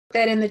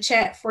that in the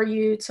chat for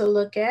you to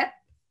look at.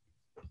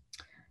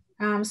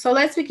 So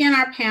let's begin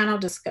our panel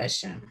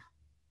discussion.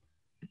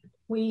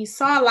 We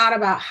saw a lot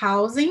about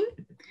housing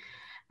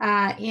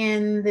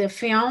in the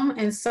film,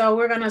 and so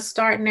we're going to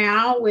start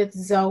now with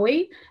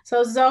Zoe.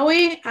 So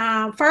Zoe,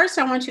 first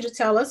I want you to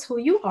tell us who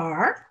you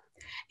are,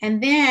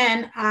 and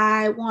then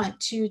I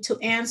want you to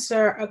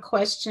answer a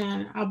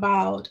question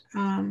about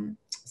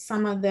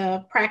some of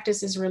the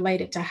practices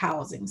related to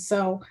housing.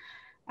 So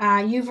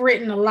you've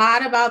written a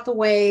lot about the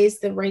ways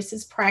the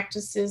racist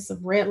practices of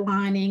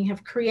redlining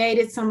have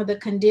created some of the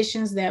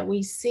conditions that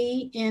we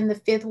see in the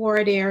Fifth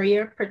Ward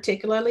area,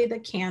 particularly the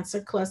cancer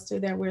cluster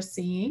that we're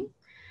seeing.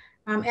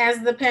 As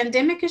the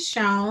pandemic has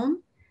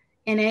shown,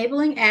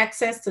 enabling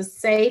access to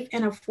safe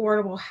and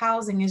affordable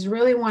housing is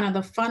really one of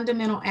the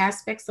fundamental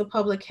aspects of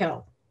public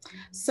health.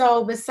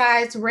 So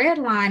besides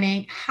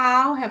redlining,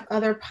 how have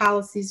other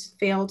policies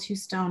failed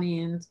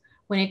Houstonians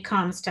when it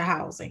comes to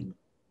housing?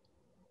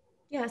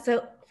 Yeah,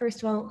 so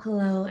first of all,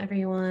 hello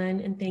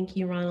everyone, and thank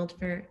you, Ronald,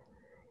 for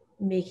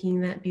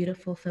making that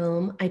beautiful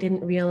film. I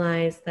didn't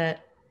realize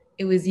that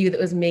it was you that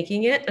was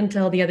making it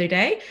until the other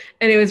day,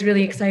 and it was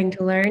really exciting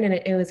to learn, and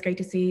it was great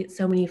to see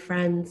so many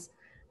friends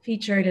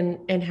featured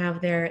and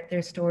have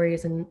their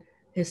stories and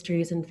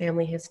histories and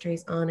family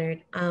histories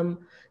honored.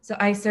 So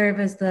I serve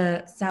as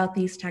the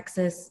Southeast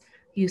Texas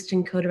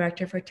Houston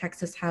co-director for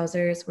Texas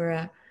Housers. We're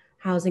a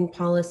housing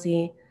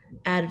policy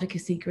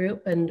advocacy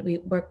group, and we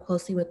work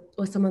closely with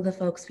some of the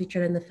folks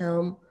featured in the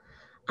film.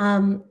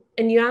 And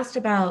you asked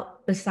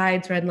about,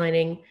 besides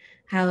redlining,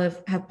 how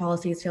have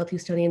policies failed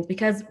Houstonians?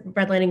 Because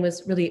redlining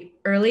was really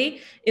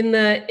early in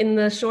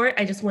the short,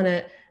 I just want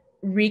to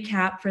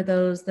recap for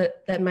those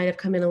that might have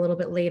come in a little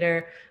bit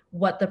later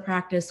what the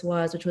practice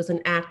was, which was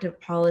an active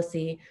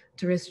policy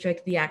to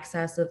restrict the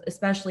access of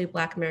especially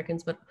Black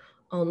Americans, but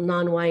all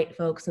non-white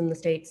folks in the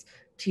states,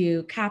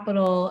 to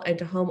capital and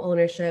to home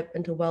ownership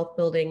and to wealth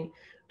building,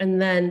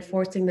 and then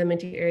forcing them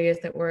into areas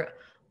that were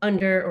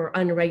under or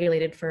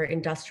unregulated for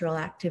industrial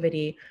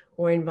activity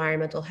or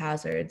environmental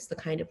hazards, the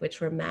kind of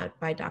which were mapped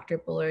by Dr.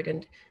 Bullard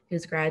and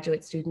his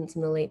graduate students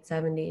in the late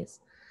 70s.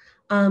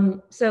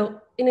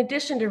 So in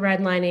addition to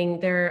redlining,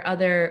 there are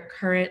other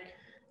current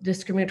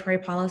discriminatory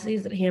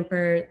policies that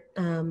hamper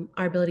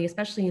our ability,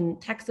 especially in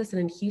Texas and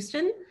in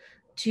Houston,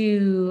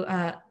 to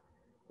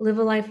live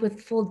a life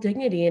with full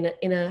dignity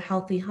in a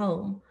healthy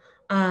home.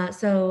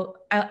 So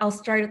I'll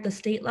start at the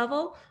state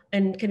level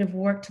and kind of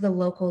work to the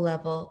local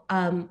level.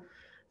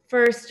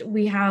 First,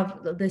 we have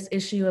this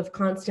issue of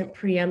constant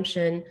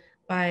preemption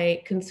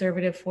by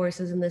conservative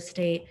forces in the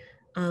state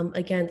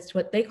against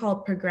what they call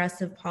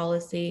progressive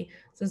policy.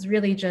 So it's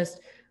really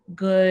just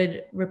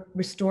good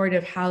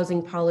restorative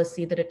housing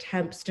policy that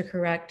attempts to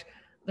correct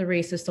the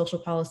racist social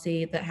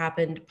policy that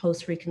happened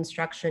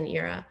post-Reconstruction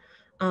era.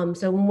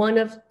 So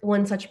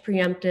one such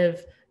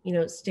preemptive,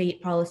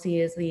 state policy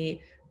is the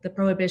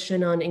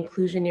prohibition on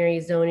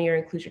inclusionary zoning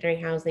or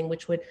inclusionary housing,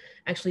 which would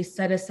actually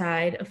set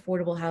aside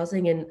affordable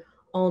housing in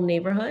all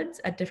neighborhoods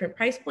at different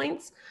price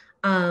points,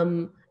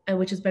 and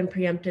which has been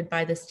preempted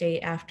by the state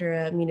after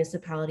a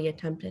municipality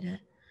attempted it.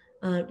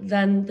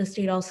 Then the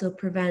state also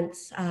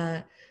prevents,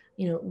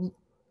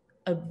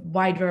 a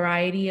wide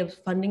variety of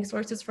funding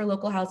sources for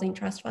local housing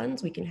trust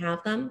funds. We can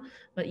have them,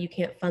 but you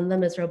can't fund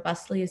them as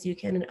robustly as you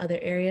can in other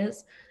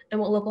areas. And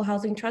what local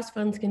housing trust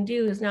funds can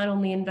do is not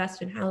only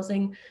invest in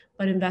housing,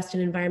 but invest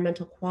in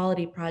environmental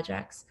quality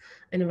projects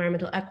and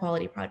environmental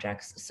equality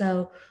projects.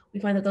 So we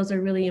find that those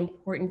are really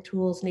important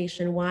tools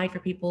nationwide for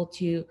people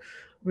to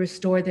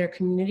restore their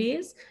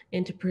communities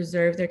and to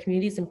preserve their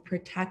communities and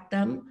protect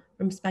them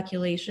from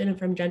speculation and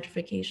from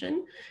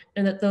gentrification,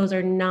 and that those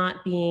are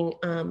not being,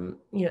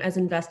 as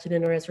invested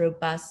in or as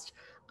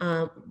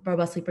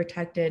robustly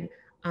protected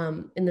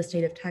in the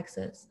state of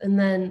Texas. And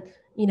then,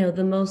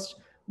 the most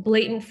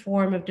blatant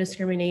form of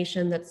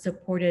discrimination that's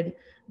supported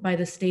by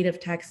the state of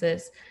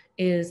Texas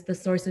is the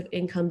source of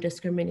income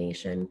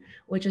discrimination,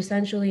 which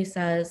essentially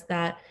says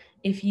that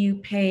if you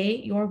pay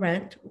your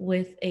rent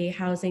with a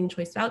housing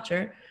choice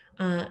voucher,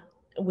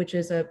 which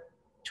is a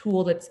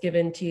tool that's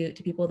given to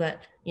people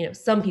that,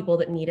 some people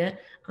that need it,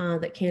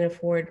 that can't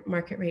afford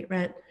market rate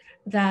rent,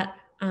 that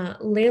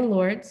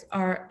landlords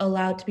are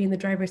allowed to be in the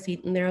driver's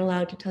seat, and they're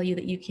allowed to tell you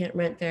that you can't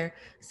rent there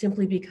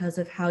simply because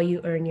of how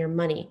you earn your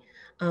money,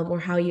 or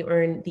how you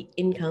earn the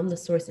income, the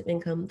source of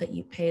income that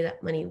you pay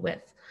that money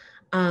with.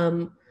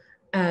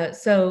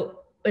 So,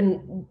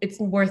 and it's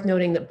worth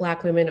noting that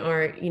Black women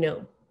are,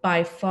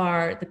 by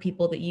far the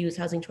people that use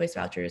housing choice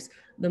vouchers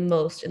the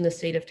most in the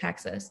state of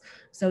Texas.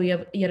 So you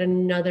have yet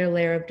another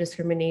layer of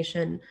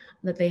discrimination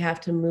that they have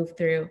to move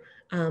through,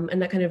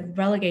 and that kind of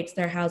relegates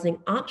their housing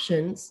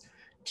options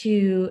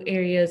to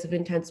areas of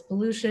intense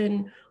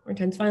pollution or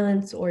intense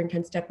violence or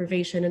intense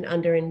deprivation and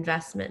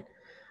underinvestment.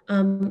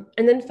 And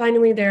then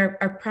finally, there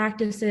are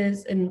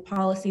practices and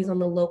policies on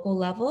the local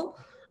level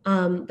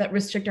that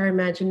restrict our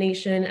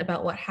imagination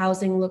about what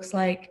housing looks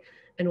like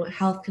and what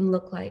health can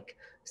look like.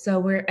 So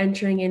we're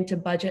entering into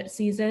budget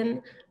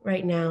season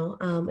right now,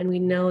 and we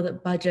know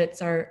that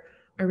budgets are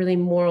really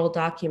moral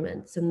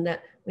documents, and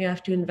that We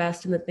have to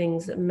invest in the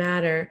things that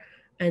matter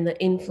and that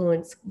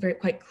influence very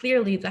quite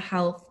clearly the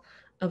health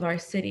of our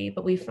city.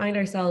 But we find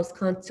ourselves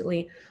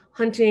constantly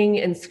hunting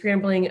and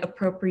scrambling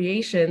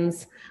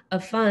appropriations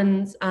of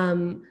funds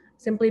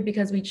simply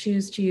because we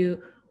choose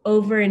to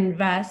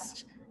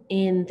overinvest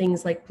in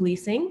things like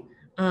policing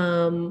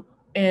and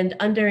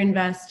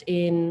underinvest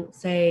in,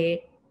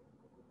 say,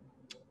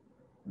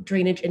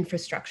 drainage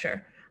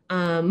infrastructure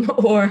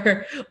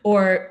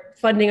or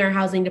funding our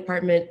housing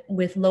department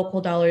with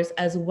local dollars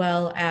as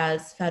well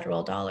as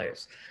federal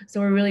dollars. So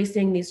we're really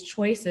seeing these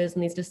choices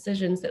and these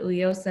decisions that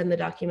Leosa in the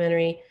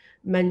documentary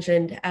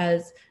mentioned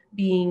as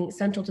being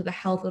central to the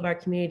health of our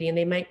community. And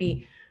they might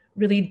be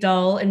really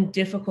dull and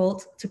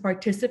difficult to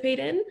participate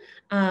in,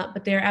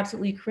 but they're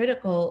absolutely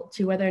critical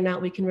to whether or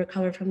not we can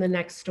recover from the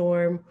next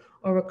storm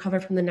or recover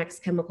from the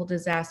next chemical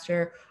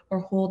disaster or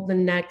hold the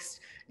next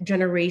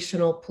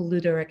generational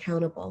polluter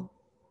accountable.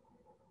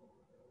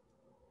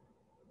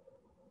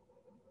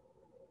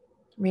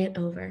 Rant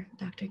over,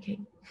 Dr.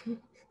 King.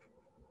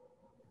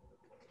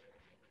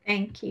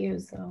 Thank you,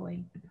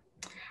 Zoe.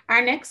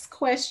 Our next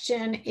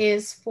question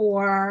is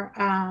for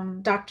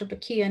Dr.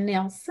 Bakeyah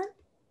Nelson.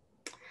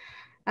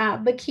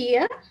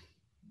 Bakeyah,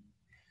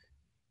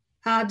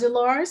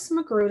 Dolores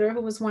Magruder,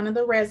 who was one of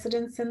the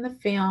residents in the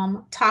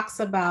film, talks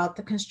about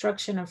the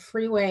construction of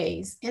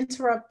freeways,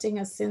 interrupting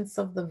a sense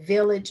of the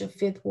village of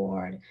Fifth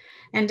Ward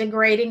and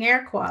degrading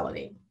air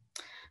quality.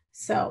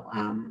 So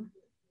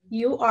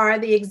you are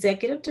the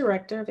executive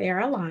director of Air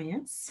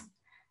Alliance.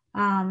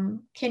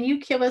 Can you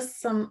give us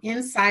some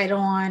insight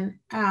on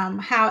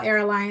how Air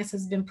Alliance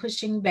has been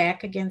pushing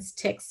back against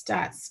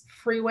TxDOT's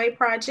freeway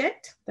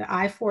project, the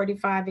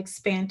I-45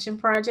 expansion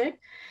project,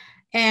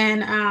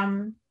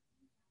 and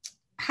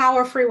how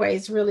are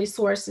freeways really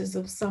sources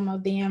of some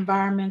of the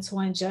environmental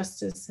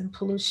injustice and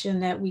pollution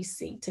that we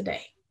see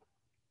today?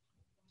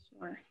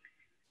 Sure.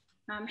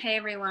 Hey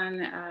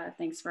everyone,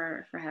 thanks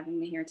for having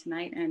me here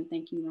tonight, and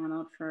thank you,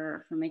 Ronald,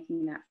 for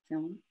making that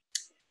film.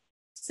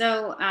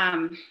 So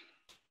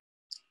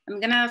I'm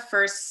gonna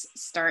first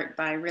start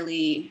by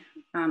really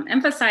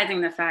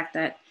emphasizing the fact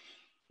that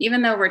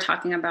even though we're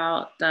talking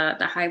about the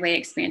highway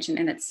expansion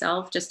in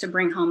itself, just to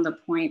bring home the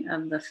point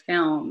of the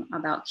film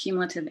about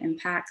cumulative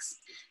impacts,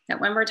 that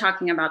when we're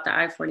talking about the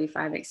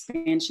I-45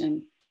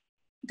 expansion,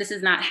 this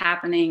is not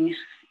happening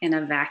in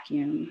a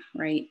vacuum,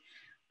 right?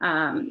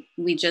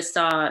 We just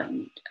saw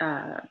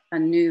a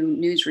new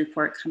news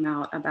report come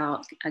out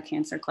about a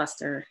cancer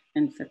cluster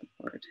in Fifth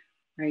Ward,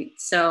 right?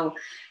 So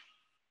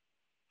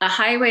a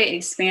highway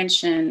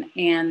expansion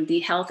and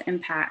the health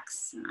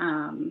impacts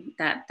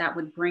that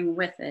would bring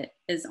with it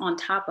is on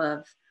top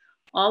of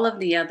all of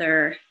the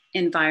other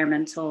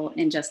environmental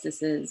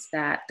injustices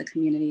that the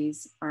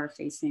communities are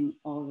facing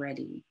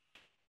already,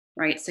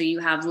 right? So you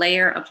have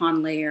layer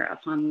upon layer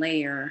upon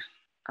layer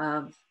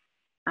of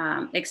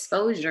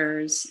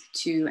exposures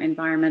to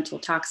environmental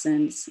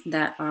toxins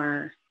that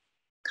are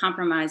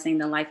compromising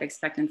the life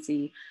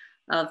expectancy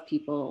of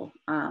people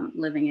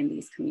living in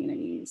these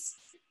communities.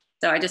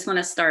 So I just want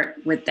to start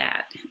with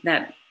that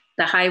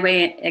the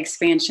highway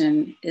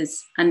expansion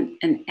is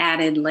an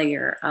added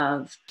layer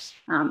of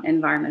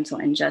environmental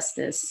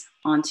injustice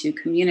onto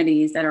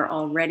communities that are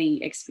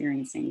already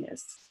experiencing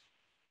this.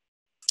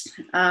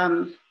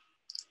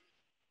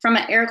 From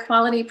an air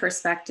quality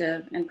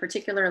perspective, and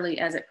particularly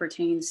as it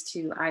pertains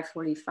to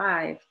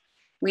I-45,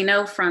 we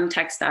know from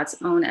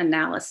TxDOT's own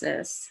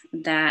analysis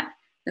that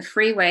the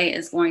freeway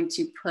is going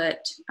to put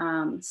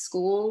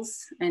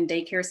schools and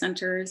daycare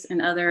centers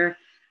and other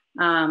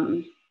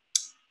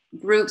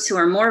groups who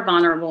are more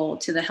vulnerable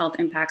to the health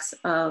impacts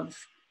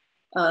of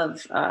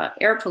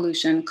air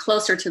pollution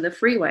closer to the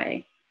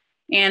freeway.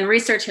 And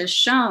research has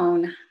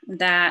shown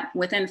that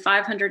within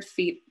 500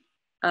 feet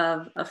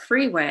of a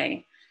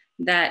freeway,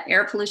 that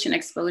air pollution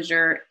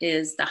exposure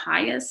is the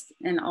highest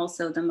and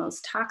also the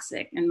most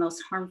toxic and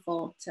most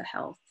harmful to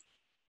health.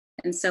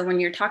 And so when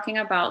you're talking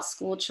about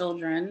school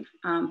children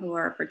who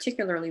are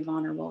particularly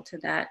vulnerable to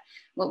that,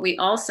 what we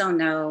also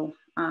know,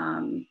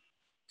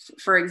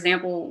 for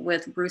example,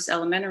 with Bruce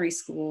Elementary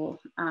School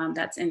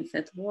that's in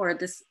Fifth Ward,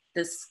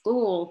 this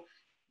school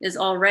is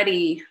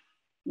already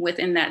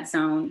within that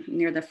zone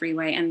near the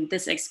freeway, and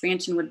this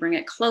expansion would bring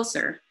it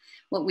closer.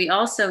 What we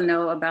also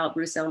know about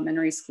Bruce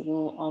Elementary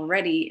School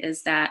already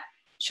is that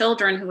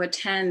children who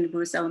attend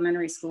Bruce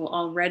Elementary School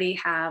already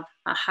have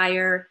a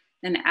higher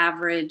than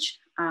average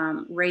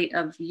rate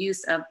of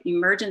use of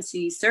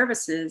emergency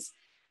services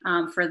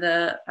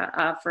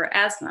for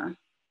asthma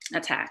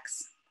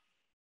attacks.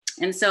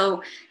 And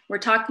so we're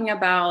talking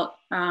about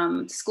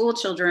school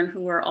children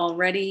who are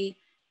already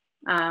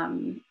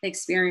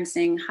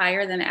experiencing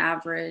higher than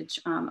average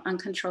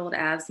uncontrolled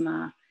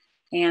asthma,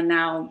 and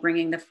now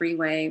bringing the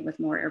freeway with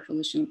more air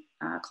pollution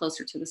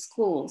closer to the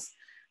schools.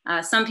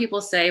 Some people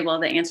say, well,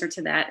 the answer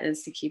to that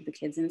is to keep the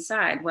kids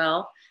inside.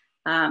 Well,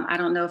 I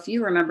don't know if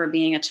you remember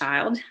being a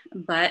child,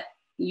 but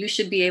you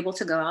should be able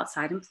to go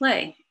outside and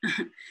play,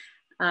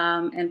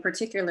 and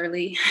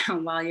particularly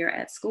while you're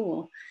at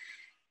school.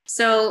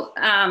 So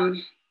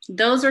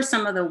those are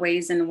some of the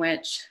ways in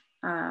which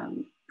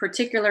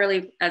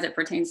particularly as it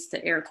pertains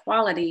to air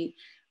quality.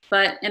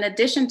 But in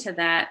addition to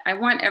that, I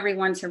want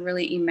everyone to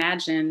really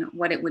imagine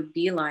what it would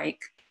be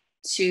like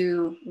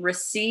to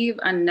receive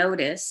a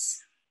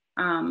notice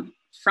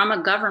from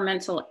a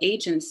governmental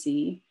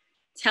agency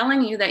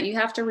telling you that you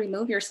have to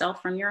remove yourself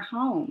from your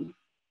home,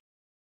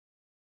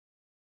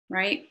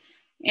 right?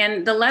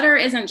 And the letter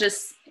isn't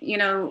just, you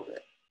know,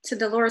 to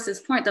Dolores's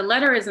point, the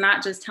letter is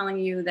not just telling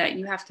you that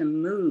you have to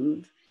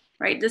move,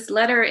 right? This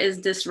letter is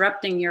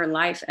disrupting your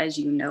life as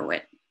you know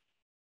it.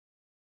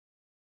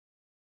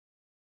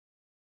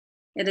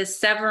 It is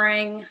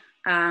severing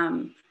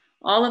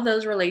all of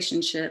those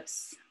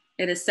relationships.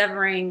 It is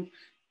severing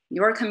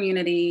your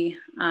community,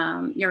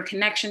 your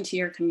connection to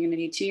your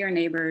community, to your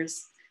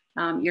neighbors,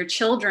 your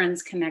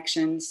children's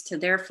connections to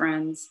their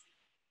friends,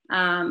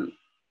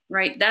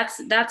 right?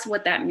 That's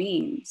what that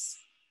means.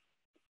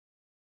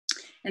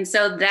 And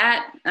so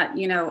that,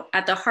 you know,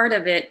 at the heart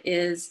of it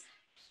is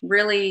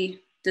really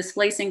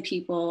displacing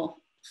people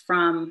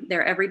from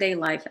their everyday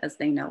life as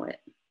they know it.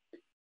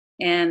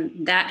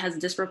 And that has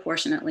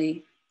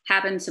disproportionately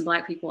happened to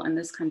Black people in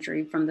this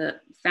country from the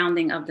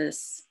founding of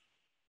this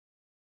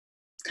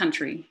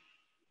country.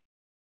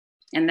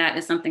 And that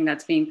is something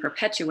that's being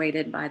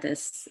perpetuated by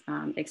this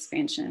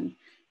expansion.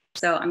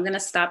 So I'm gonna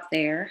stop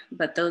there,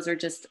 but those are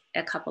just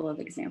a couple of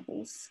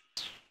examples.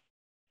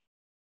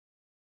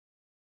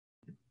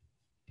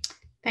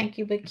 Thank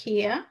you,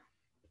 Bakeyah.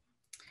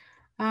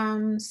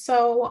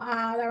 So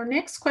our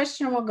next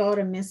question will go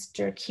to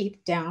Mr. Keith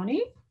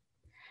Downey.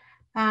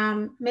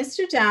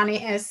 Mr.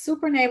 Downey, as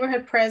Super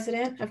Neighborhood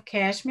President of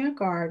Kashmere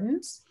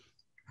Gardens,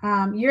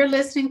 you're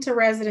listening to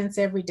residents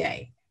every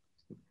day.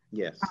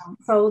 Yes.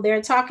 So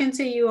they're talking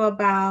to you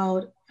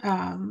about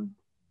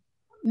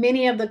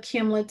many of the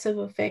cumulative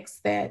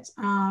effects that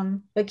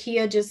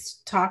Bakeyah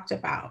just talked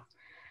about.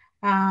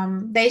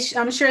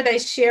 I'm sure they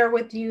share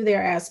with you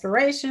their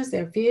aspirations,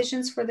 their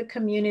visions for the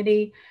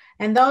community,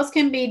 and those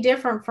can be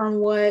different from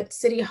what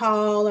City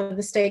Hall or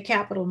the state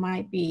capitol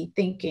might be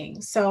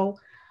thinking. So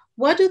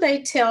what do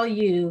they tell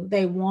you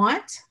they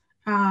want?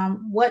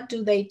 What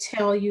do they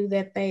tell you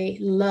that they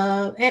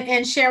love?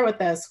 And share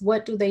with us,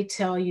 what do they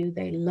tell you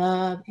they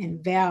love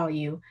and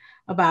value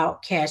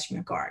about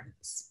Kashmere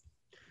Gardens?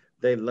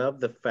 They love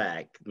the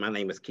fact, my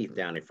name is Keith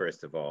Downey,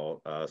 first of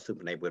all,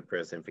 Super Neighborhood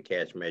President for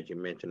Kashmere, as you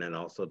mentioned, and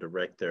also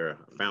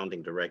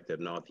founding director of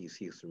Northeast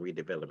Houston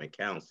Redevelopment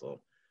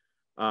Council.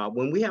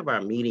 When we have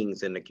our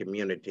meetings in the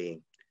community,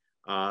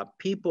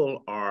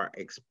 people are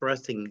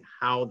expressing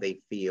how they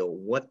feel,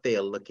 what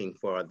they're looking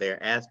for,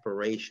 their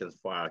aspirations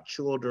for our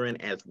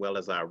children as well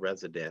as our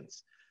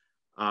residents.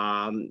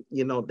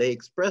 You know, they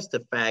express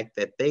the fact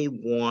that they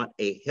want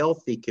a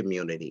healthy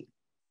community.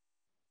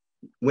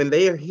 When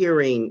they are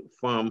hearing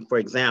from, for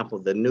example,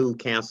 the new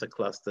cancer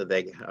cluster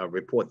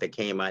report that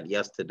came out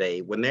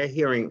yesterday, when they're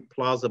hearing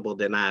plausible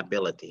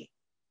deniability,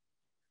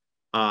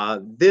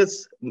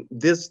 this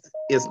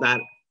is not,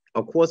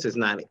 of course, it's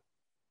not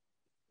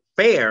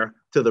fair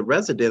to the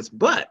residents,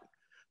 but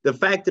the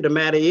fact of the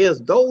matter is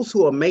those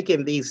who are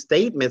making these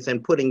statements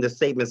and putting the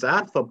statements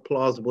out for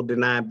plausible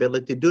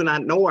deniability do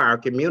not know our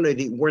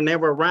community. We're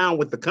never around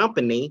with the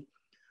company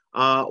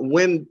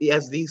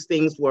as these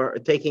things were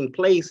taking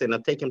place and are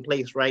taking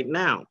place right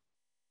now.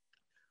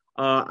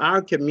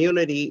 Our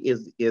community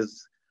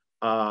is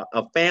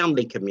a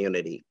family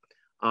community.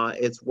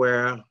 It's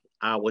where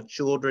our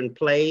children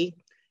play.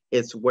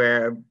 It's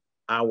where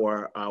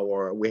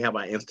we have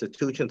our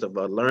institutions of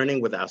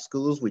learning with our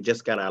schools. We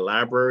just got our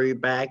library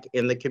back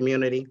in the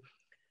community.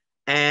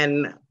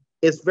 And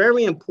it's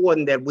very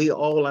important that we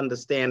all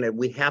understand that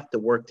we have to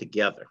work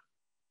together.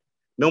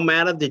 No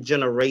matter the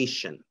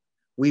generation,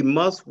 we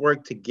must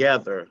work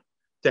together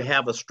to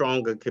have a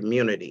stronger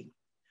community.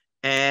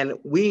 And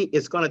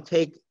it's gonna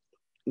take,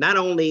 not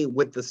only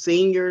with the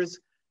seniors,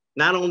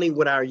 not only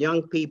with our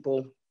young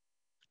people,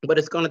 but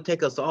it's gonna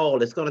take us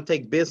all. It's gonna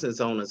take business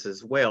owners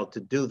as well to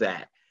do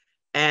that.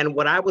 And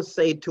what I would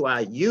say to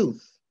our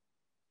youth,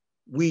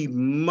 we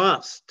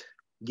must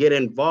get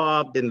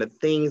involved in the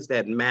things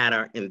that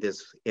matter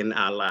in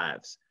our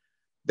lives.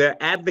 There are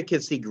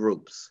advocacy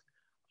groups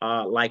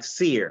like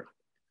SEER,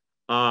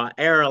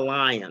 Air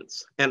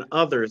Alliance, and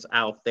others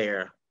out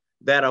there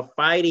that are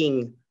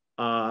fighting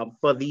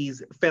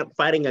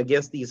fighting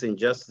against these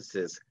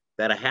injustices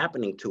that are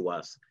happening to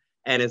us.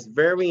 And it's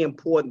very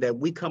important that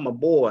we come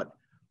aboard,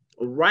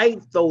 write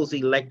those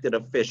elected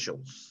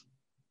officials,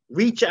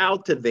 reach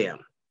out to them,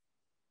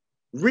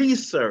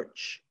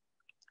 research,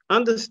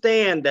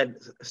 understand that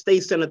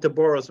State Senator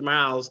Boris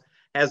Miles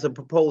has a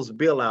proposed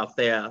bill out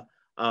there,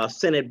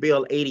 Senate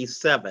Bill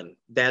 87,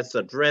 that's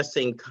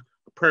addressing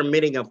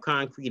permitting of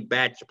concrete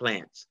batch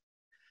plants.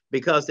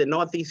 Because in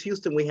Northeast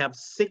Houston, we have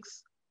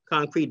 6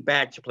 concrete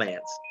batch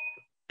plants.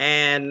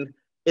 And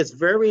it's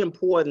very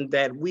important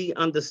that we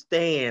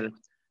understand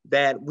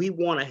that we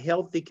want a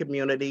healthy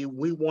community.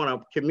 We want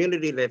a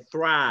community that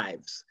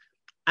thrives.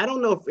 I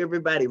don't know if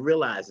everybody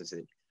realizes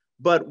it,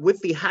 but with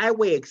the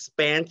highway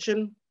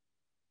expansion,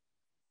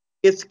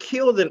 it's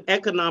killed an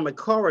economic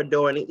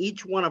corridor in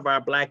each one of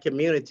our Black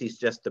communities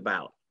just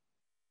about.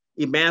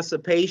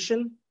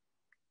 Emancipation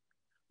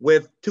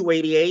with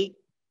 288,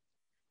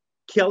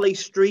 Kelly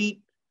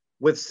Street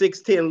with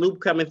 610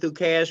 Loop coming through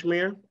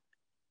Kashmere,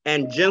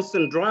 and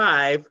Jensen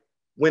Drive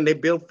when they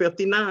built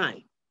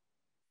 59.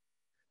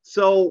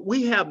 So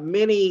we have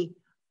many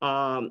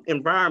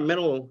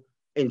environmental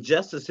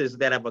injustices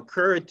that have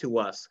occurred to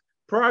us.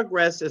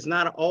 Progress is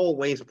not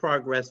always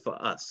progress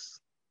for us.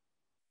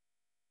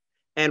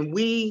 And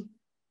we,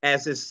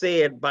 as is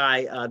said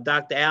by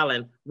Dr.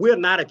 Allen, we're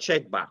not a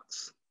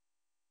checkbox.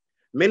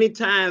 Many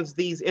times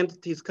these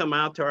entities come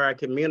out to our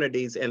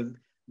communities and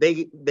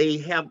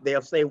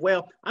they'll say,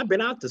 well, I've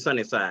been out to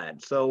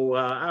Sunnyside. So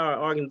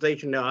our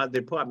organization, our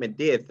department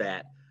did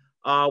that.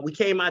 We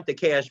came out to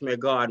Kashmere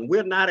Garden.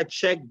 We're not a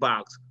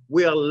checkbox.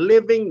 We're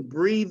living,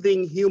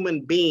 breathing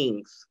human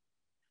beings.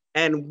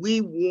 And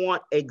we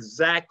want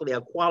exactly a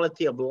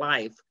quality of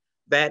life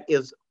that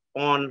is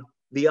on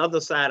the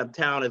other side of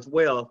town as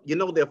well. You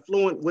know, the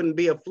affluent wouldn't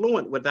be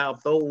affluent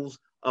without those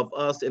of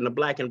us in the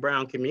Black and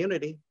brown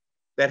community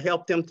that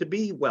helped them to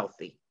be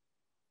wealthy.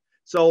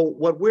 So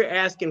what we're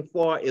asking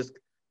for is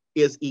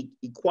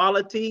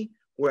equality.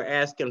 We're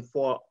asking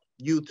for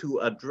you to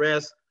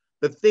address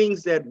the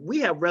things that we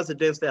have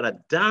residents that are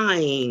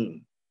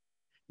dying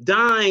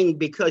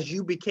because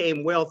you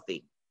became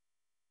wealthy.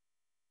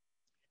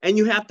 And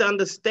you have to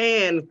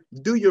understand,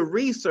 do your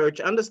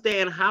research,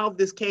 understand how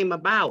this came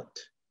about.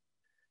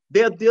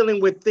 They're dealing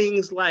with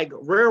things like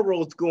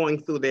railroads going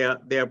through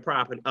their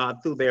property,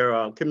 through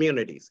their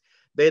communities.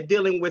 They're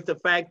dealing with the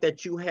fact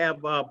that you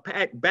have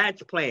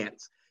batch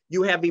plants.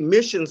 You have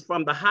emissions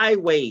from the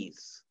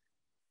highways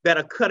that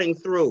are cutting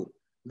through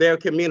their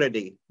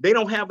community. They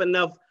don't have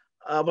enough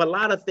of a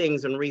lot of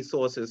things and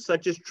resources,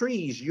 such as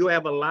trees. You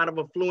have a lot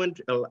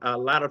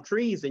of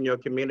trees in your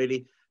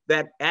community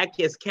that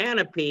act as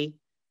canopy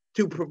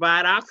to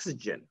provide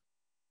oxygen.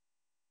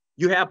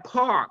 You have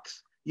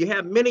parks. You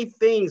have many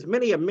things,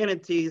 many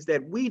amenities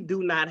that we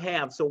do not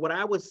have. So what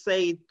I would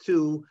say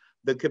to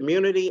the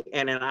community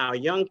and our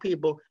young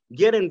people,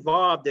 get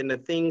involved in the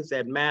things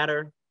that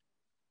matter.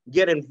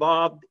 Get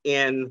involved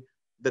in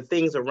the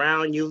things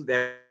around you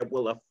that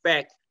will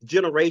affect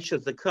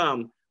generations to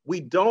come.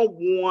 We don't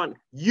want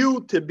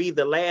you to be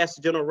the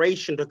last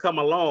generation to come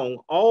along.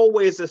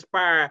 Always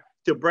aspire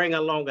to bring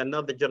along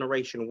another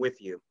generation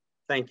with you.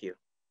 Thank you.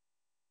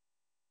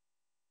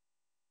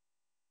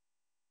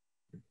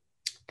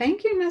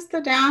 Thank you,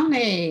 Mr.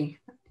 Downey.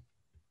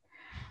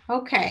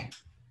 Okay,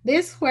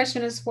 this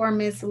question is for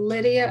Miss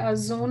Lydia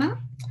Ozuna.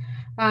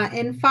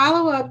 In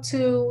follow-up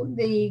to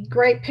the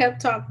great pep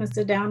talk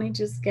Mr. Downey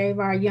just gave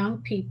our young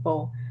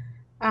people,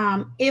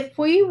 if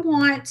we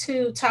want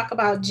to talk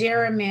about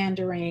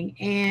gerrymandering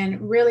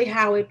and really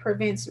how it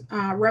prevents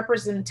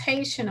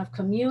representation of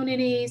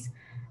communities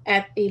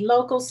at the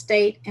local,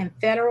 state, and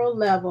federal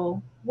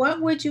level,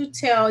 what would you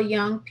tell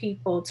young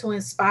people to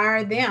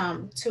inspire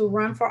them to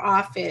run for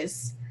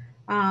office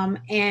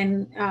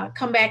and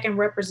come back and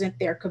represent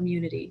their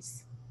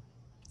communities?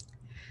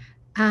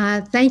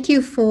 Thank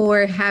you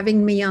for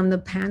having me on the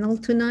panel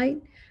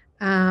tonight.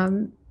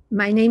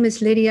 My name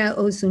is Lydia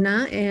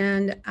Ozuna,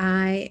 and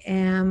I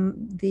am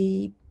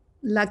the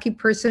lucky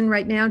person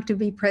right now to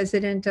be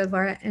president of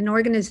an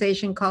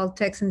organization called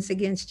Texans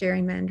Against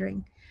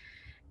Gerrymandering.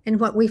 And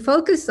what we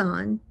focus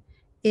on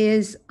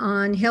is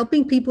on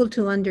helping people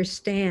to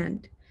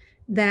understand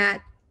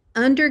that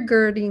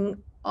undergirding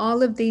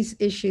all of these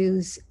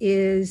issues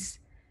is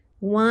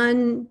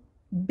one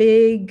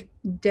big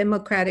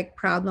democratic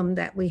problem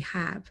that we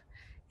have,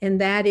 and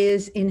that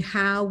is in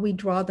how we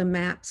draw the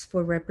maps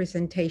for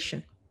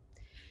representation.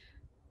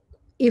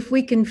 If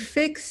we can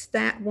fix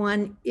that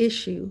one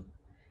issue,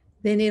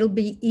 then it'll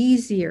be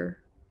easier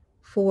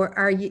for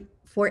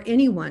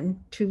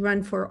anyone to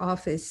run for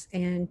office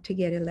and to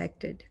get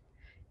elected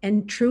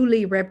and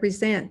truly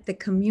represent the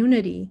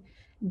community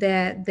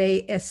that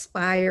they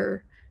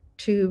aspire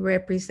to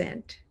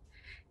represent.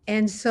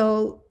 And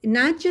so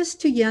not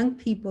just to young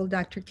people,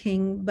 Dr.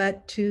 King,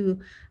 but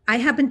I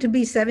happen to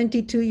be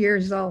 72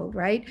 years old,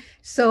 right?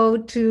 So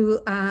to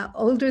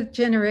older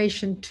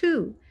generation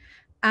too.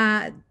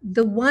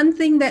 The one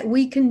thing that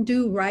we can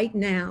do right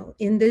now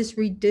in this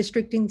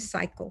redistricting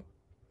cycle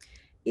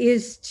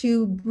is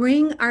to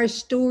bring our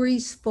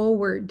stories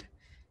forward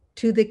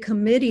to the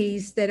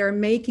committees that are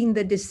making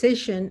the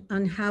decision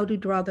on how to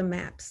draw the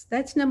maps.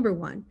 That's number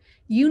one.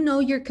 You know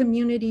your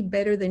community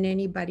better than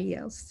anybody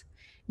else.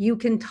 You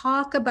can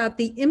talk about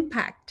the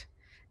impact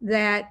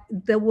that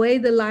the way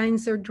the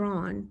lines are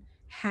drawn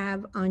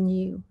have on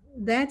you.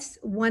 That's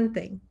one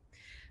thing.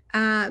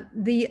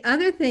 The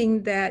other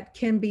thing that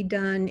can be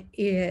done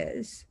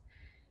is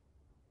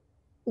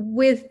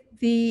with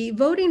the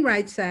Voting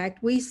Rights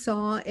Act, we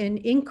saw an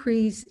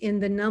increase in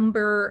the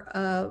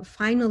number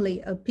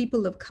finally of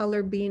people of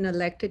color being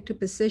elected to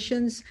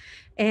positions.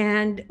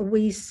 And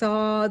we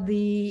saw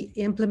the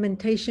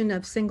implementation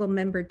of single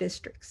member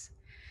districts.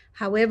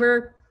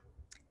 However,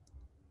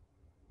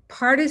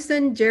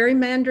 partisan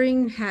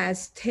gerrymandering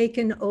has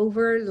taken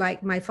over,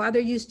 like my father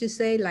used to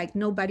say, like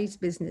nobody's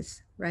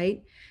business,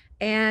 right?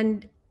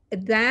 And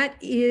that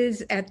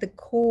is at the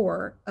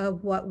core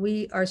of what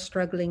we are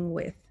struggling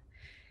with.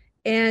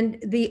 And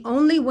the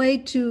only way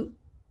to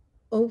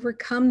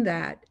overcome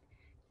that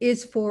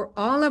is for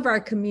all of our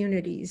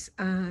communities,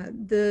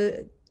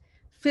 the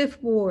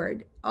Fifth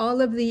Ward,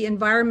 all of the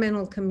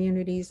environmental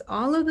communities,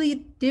 all of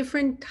the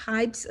different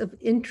types of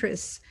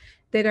interests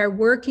that are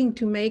working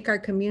to make our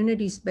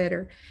communities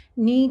better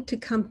need to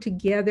come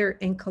together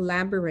and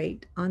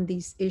collaborate on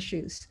these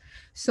issues.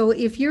 So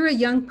if you're a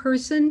young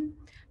person,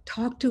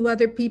 talk to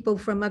other people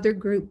from other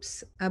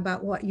groups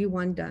about what you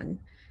want done,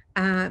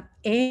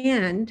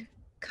 and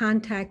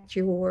contact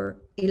your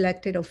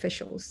elected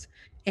officials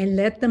and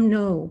let them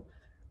know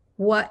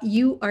what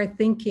you are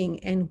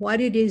thinking and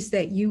what it is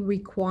that you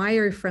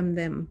require from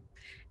them.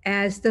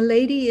 As the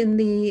lady in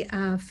the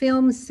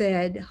film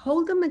said,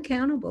 hold them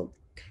accountable.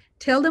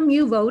 Tell them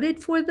you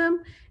voted for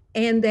them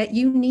and that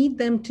you need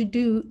them to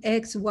do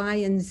X, Y,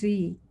 and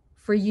Z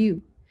for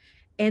you.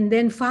 And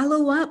then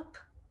follow up.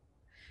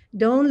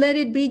 Don't let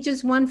it be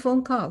just one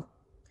phone call.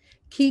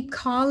 Keep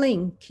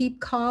calling, keep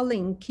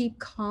calling, keep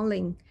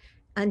calling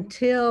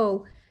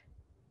until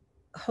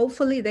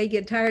hopefully they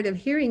get tired of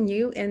hearing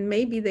you and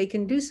maybe they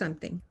can do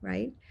something,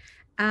 right?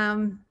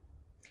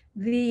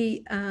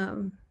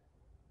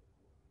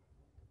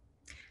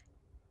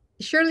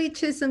 Shirley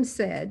Chisholm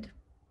said,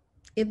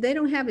 if they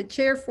don't have a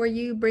chair for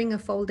you, bring a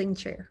folding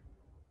chair.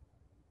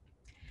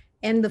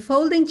 And the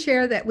folding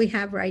chair that we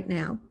have right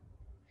now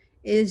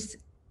is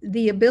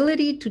the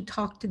ability to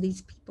talk to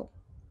these people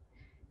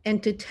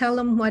and to tell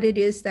them what it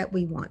is that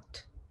we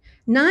want.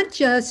 Not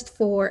just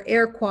for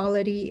air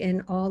quality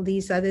and all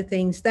these other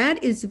things.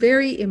 That is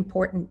very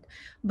important.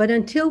 But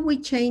until we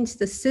change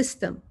the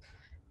system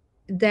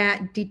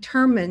that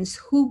determines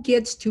who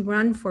gets to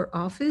run for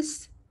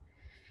office,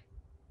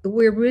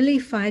 we're really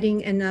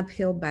fighting an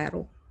uphill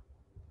battle.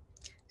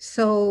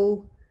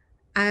 So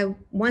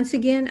once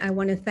again, I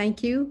want to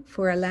thank you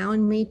for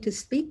allowing me to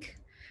speak.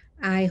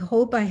 I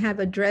hope I have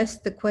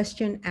addressed the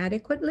question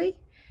adequately,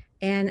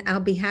 and I'll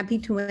be happy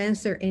to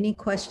answer any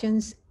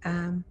questions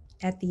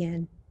at the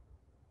end.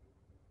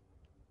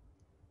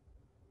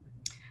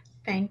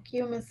 Thank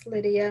you, Ms.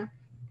 Lydia.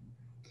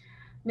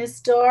 Ms.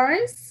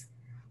 Doris,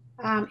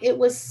 it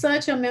was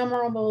such a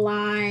memorable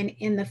line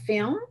in the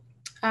film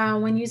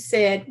when you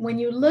said, when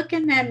you look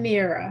in that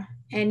mirror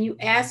and you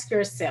ask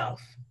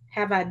yourself,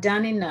 have I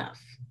done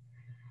enough?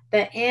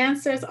 The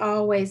answer is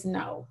always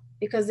no,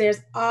 because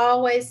there's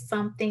always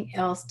something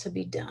else to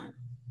be done.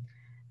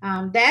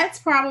 That's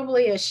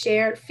probably a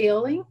shared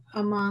feeling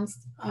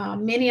amongst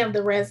many of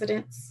the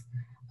residents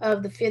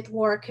of the Fifth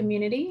Ward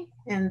community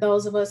and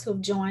those of us who've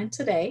joined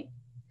today.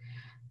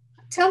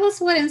 Tell us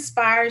what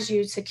inspires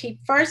you to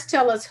keep, first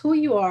tell us who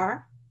you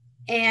are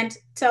and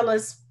tell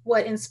us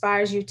what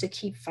inspires you to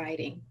keep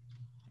fighting.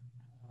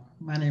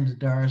 My name is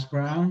Doris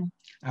Brown.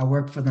 I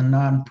work for the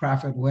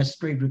nonprofit West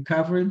Street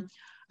Recovery.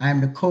 I'm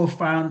the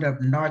co-founder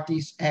of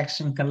Northeast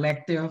Action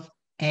Collective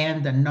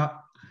and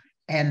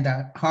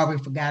the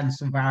Harvey Forgotten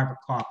Survivor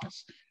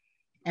Caucus.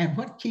 And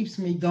what keeps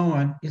me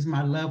going is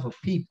my love of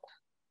people.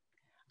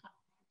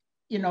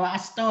 You know, I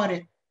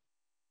started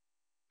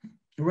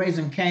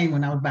raising Cain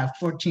when I was about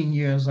 14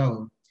 years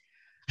old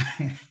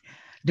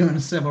during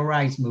the civil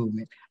rights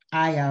movement.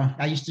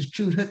 I used to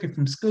shoot hooker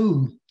from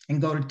school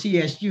and go to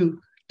TSU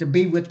to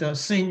be with the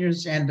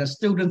seniors and the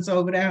students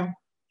over there.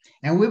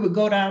 And we would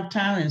go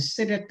downtown and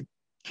sit at the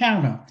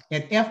counter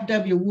at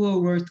F.W.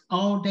 Woolworth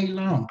all day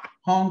long,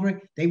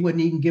 hungry. They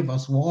wouldn't even give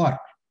us water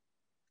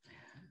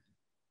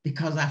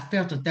because I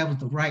felt that that was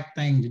the right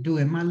thing to do.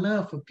 And my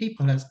love for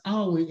people has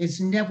always, it's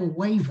never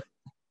wavered,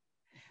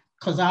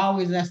 because I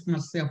always ask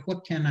myself,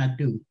 what can I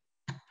do?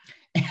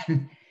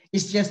 And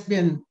it's just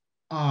been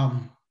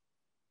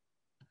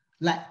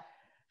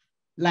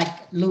like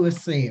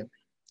Lewis said,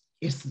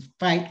 it's the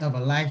fight of a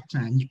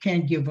lifetime. You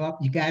can't give up.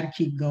 You got to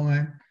keep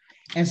going.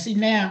 And see,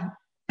 now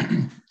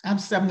I'm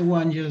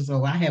 71 years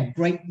old. I have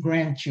great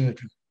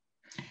grandchildren.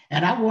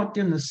 And I want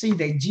them to see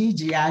that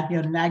Gigi out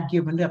here not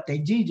giving up.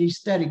 That Gigi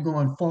steady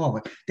going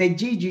forward. That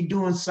Gigi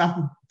doing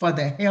something for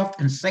the health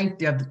and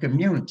safety of the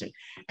community.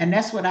 And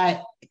that's what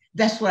I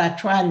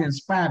try to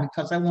inspire,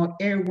 because I want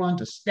everyone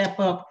to step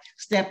up,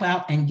 step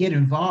out, and get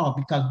involved,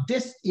 because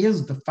this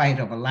is the fight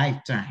of a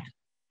lifetime.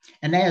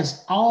 And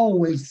there's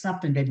always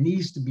something that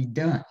needs to be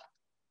done.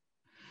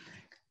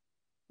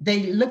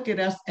 They look at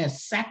us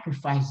as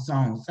sacrifice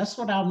zones. That's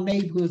what our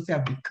neighborhoods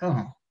have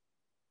become.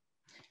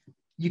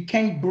 You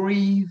can't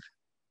breathe.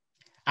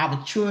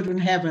 Our children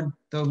having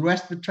the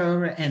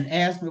respiratory and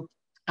asthma.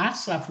 I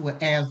suffer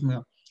with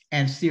asthma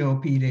and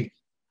COPD.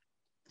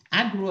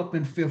 I grew up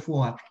in Fifth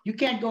Ward. You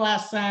can't go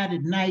outside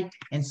at night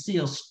and see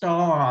a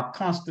star or a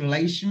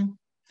constellation.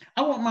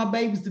 I want my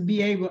babies to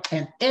be able,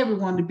 and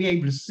everyone to be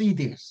able to see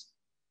this.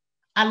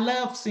 I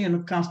love seeing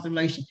a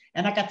constellation,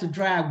 and I got to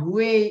drive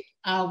way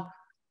out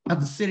of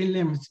the city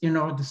limits in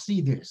order to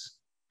see this.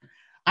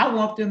 I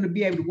want them to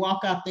be able to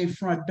walk out their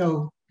front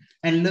door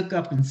and look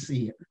up and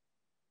see it.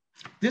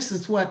 This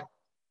is why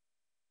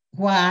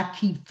I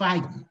keep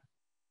fighting,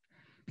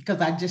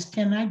 because I just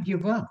cannot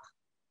give up.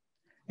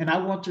 And I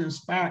want to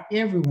inspire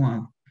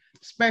everyone,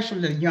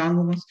 especially the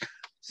younger ones.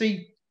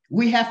 See,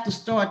 we have to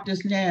start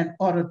this now in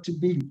order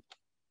to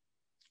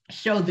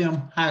show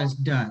them how it's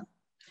done.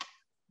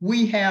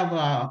 We have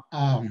a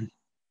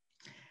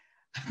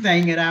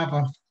thing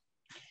at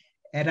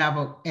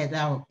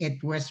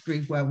West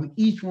Street where we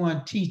each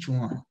one teach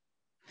one.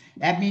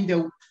 That means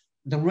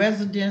the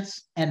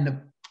residents and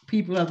the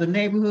people of the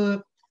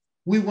neighborhood,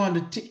 we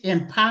want to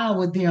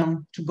empower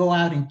them to go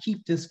out and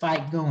keep this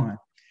fight going.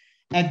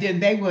 And then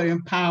they will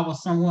empower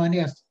someone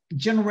else,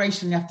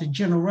 generation after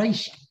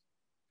generation.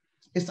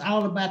 It's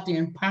all about the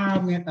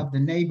empowerment of the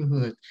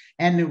neighborhood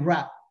and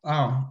the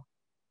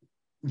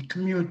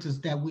communities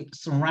that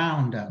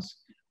surround us.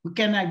 We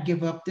cannot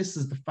give up. This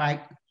is the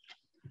fight.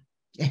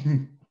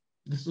 And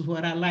this is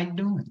what I like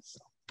doing.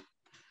 So,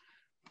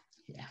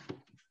 yeah.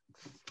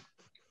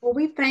 Well,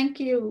 we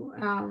thank you,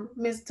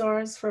 Ms.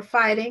 Doris, for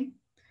fighting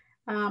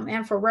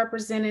and for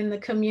representing the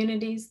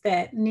communities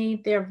that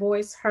need their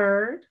voice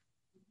heard.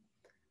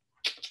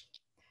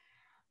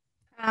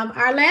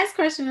 Our last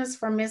question is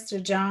for Mr.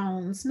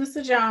 Jones.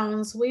 Mr.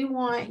 Jones, we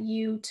want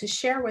you to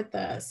share with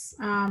us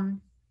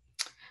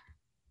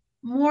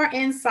more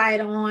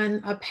insight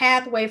on a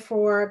pathway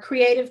for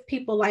creative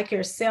people like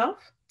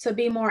yourself to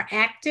be more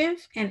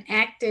active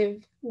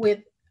with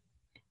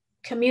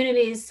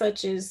communities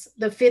such as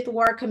the Fifth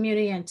Ward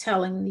community and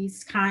telling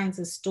these kinds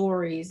of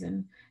stories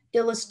and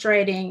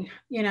illustrating,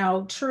 you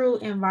know, true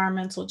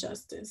environmental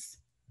justice.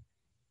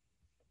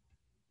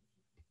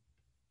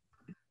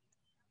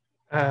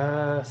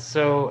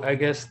 So I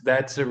guess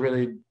that's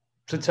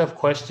it's a tough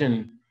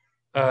question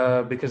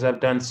because I've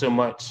done so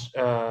much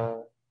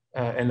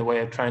in the way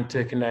of trying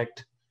to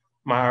connect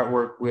my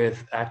artwork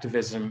with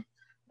activism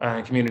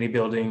and community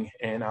building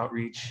and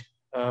outreach.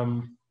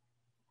 When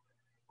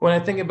I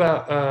think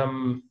about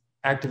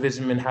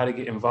activism and how to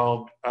get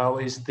involved, I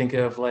always think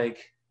of like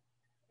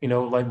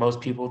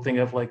most people think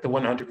of like the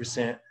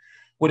 100%.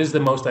 What is the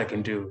most I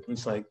can do?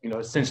 It's like,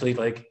 essentially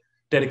like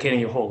dedicating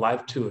your whole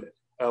life to it,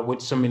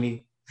 which so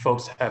many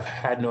folks have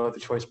had no other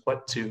choice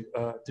but to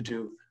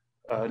do,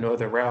 no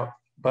other route.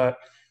 But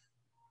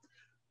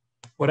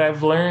what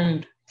I've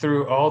learned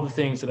through all the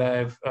things that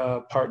I've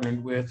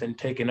partnered with and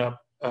taken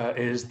up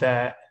is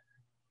that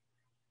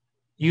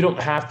you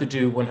don't have to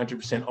do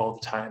 100% all the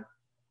time.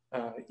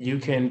 You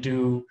can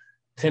do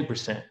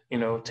 10%.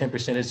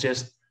 10% is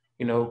just,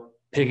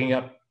 picking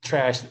up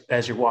trash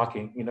as you're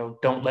walking.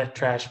 Don't let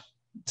trash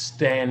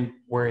stand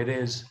where it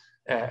is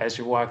as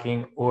you're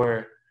walking.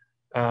 Or,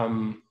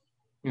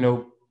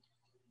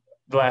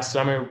 the last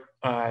summer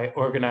I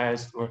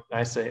organized, or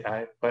I say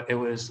I, but it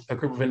was a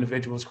group of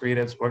individuals,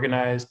 creatives,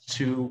 organized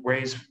to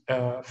raise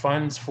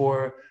funds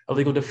for a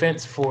legal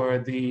defense for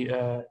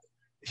the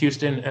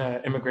Houston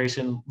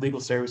Immigration Legal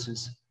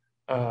Services.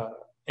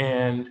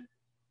 And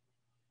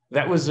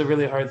that was a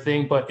really hard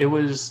thing, but that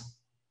was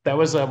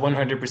a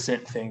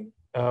 100% thing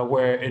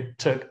where it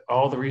took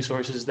all the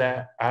resources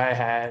that I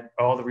had,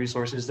 all the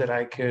resources that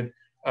I could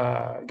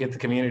get the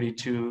community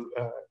to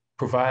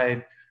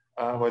provide,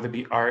 whether it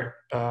be art,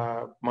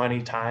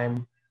 money,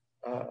 time,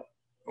 or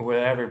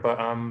whatever. But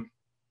I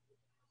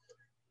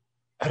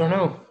don't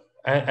know.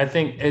 I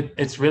think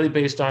it's really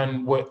based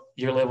on what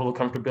your level of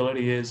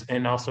comfortability is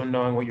and also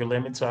knowing what your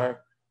limits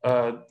are.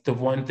 The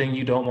one thing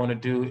you don't want to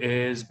do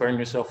is burn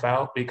yourself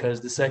out, because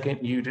the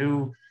second you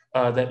do,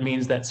 that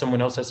means that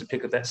someone else has to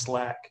pick up that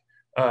slack,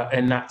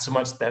 and not so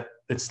much that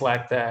it's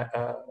slack that,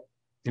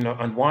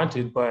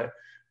 unwanted, but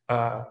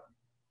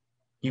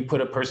you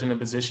put a person in a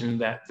position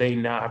that they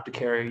now have to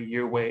carry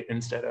your weight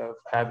instead of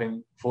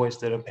having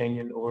voiced an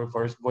opinion or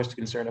voiced a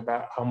concern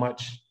about how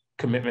much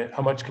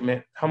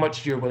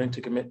you're willing to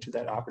commit to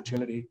that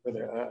opportunity or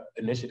the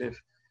initiative.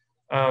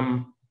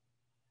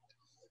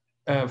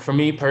 For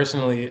me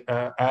personally,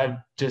 I've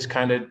just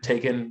kind of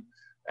taken,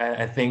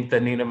 I think, the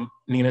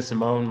Nina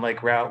Simone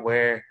route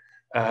where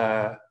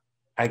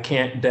I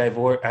can't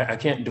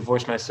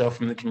divorce myself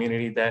from the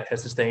community that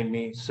has sustained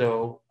me.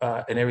 So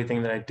in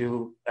everything that I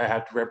do, I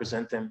have to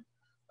represent them,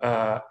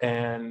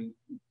 and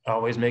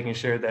always making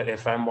sure that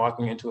if I'm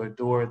walking into a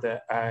door,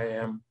 that I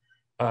am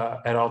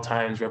at all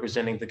times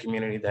representing the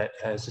community that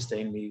has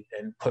sustained me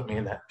and put me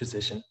in that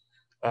position.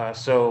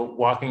 So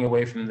walking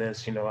away from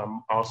this,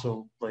 I'm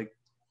also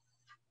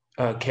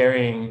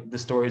carrying the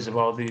stories of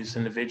all these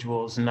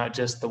individuals, and not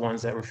just the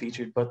ones that were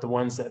featured, but the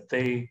ones that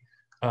they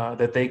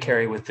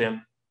carry with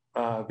them,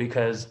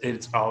 because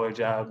it's all our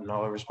job and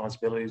all our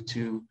responsibility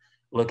to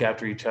look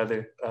after each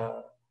other.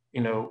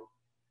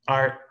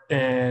 Art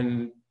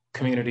and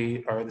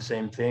community are the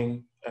same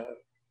thing.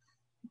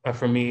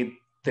 For me,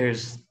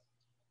 there's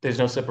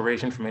no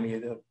separation from any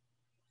of them.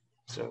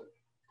 So.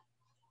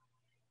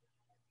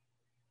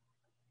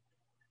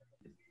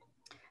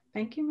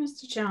 Thank you,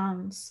 Mr.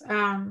 Jones.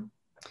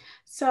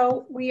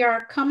 So we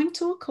are coming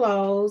to a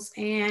close,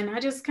 and I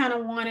just kind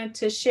of wanted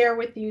to share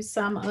with you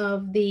some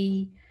of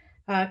the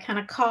kind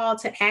of call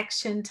to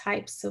action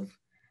types of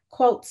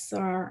quotes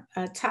or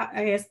I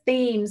guess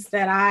themes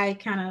that I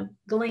kind of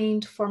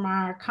gleaned from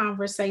our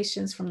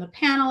conversations from the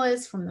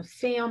panelists, from the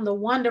film, the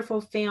wonderful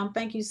film.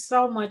 Thank you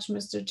so much,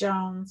 Mr.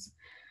 Jones.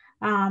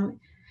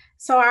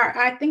 So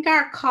I think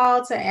our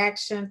call to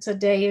action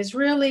today is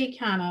really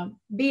kind of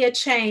be a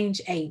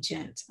change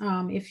agent.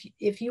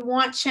 If you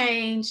want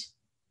change,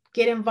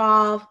 get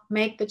involved,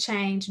 make the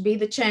change, be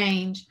the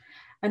change.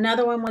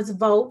 Another one was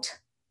vote.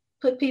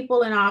 Put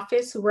people in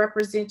office who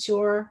represent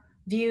your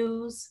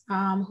views,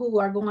 who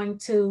are going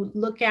to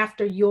look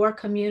after your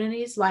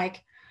communities,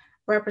 like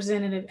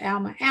Representative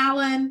Alma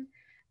Allen.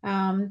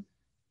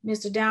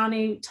 Mr.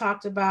 Downey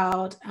talked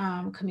about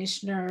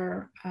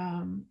Commissioner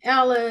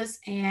Ellis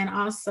and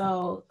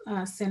also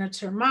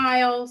Senator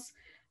Miles.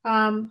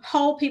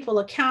 Hold people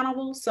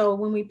accountable. So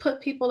when we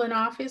put people in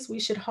office, we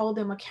should hold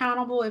them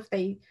accountable if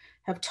they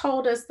have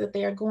told us that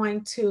they are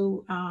going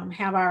to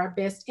have our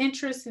best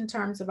interests in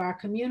terms of our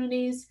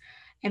communities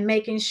and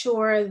making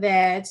sure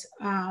that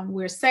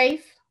we're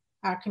safe,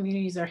 our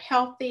communities are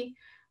healthy,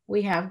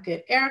 we have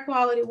good air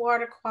quality,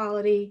 water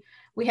quality,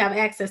 we have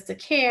access to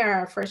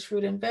care, fresh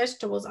fruit and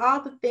vegetables,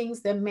 all the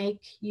things that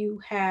make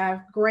you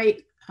have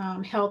great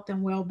health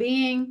and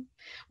well-being.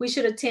 We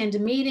should attend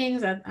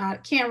meetings. I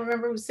can't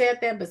remember who said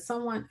that, but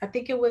someone, I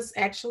think it was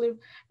actually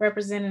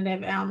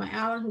Representative Alma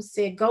Allen, who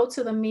said, go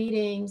to the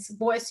meetings,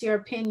 voice your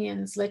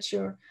opinions, let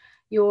your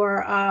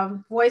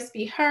voice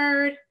be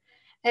heard.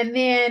 And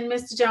then,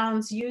 Mr.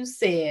 Jones, you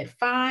said,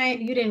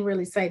 you didn't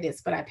really say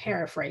this, but I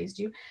paraphrased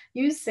you.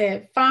 You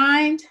said,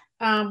 find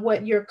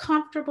what you're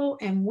comfortable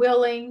and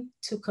willing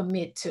to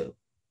commit to.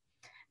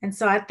 And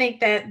so I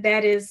think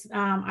that is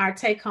our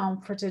take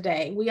home for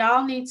today. We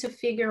all need to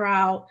figure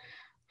out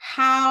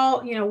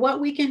how, what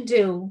we can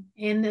do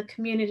in the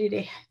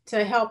community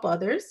to help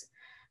others,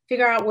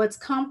 figure out what's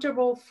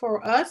comfortable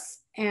for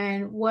us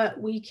and what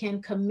we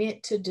can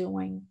commit to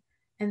doing.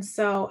 And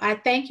so I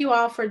thank you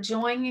all for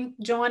joining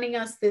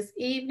us this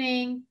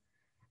evening.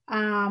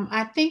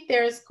 I think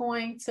there's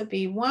going to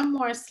be one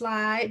more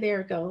slide.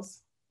 There it goes.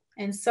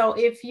 And so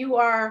if you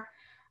are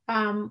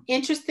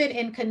interested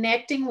in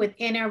connecting with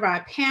any of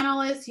our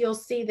panelists, you'll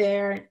see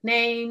their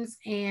names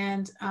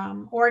and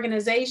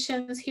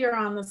organizations here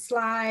on the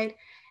slide.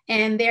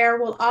 And there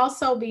will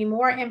also be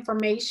more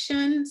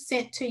information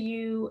sent to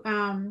you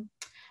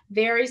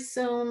very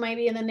soon,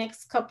 maybe in the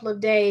next couple of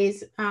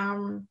days,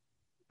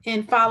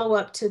 in follow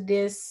up to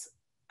this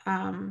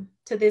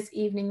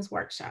evening's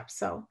workshop.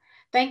 So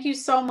thank you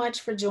so much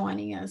for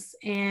joining us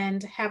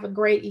and have a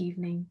great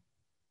evening.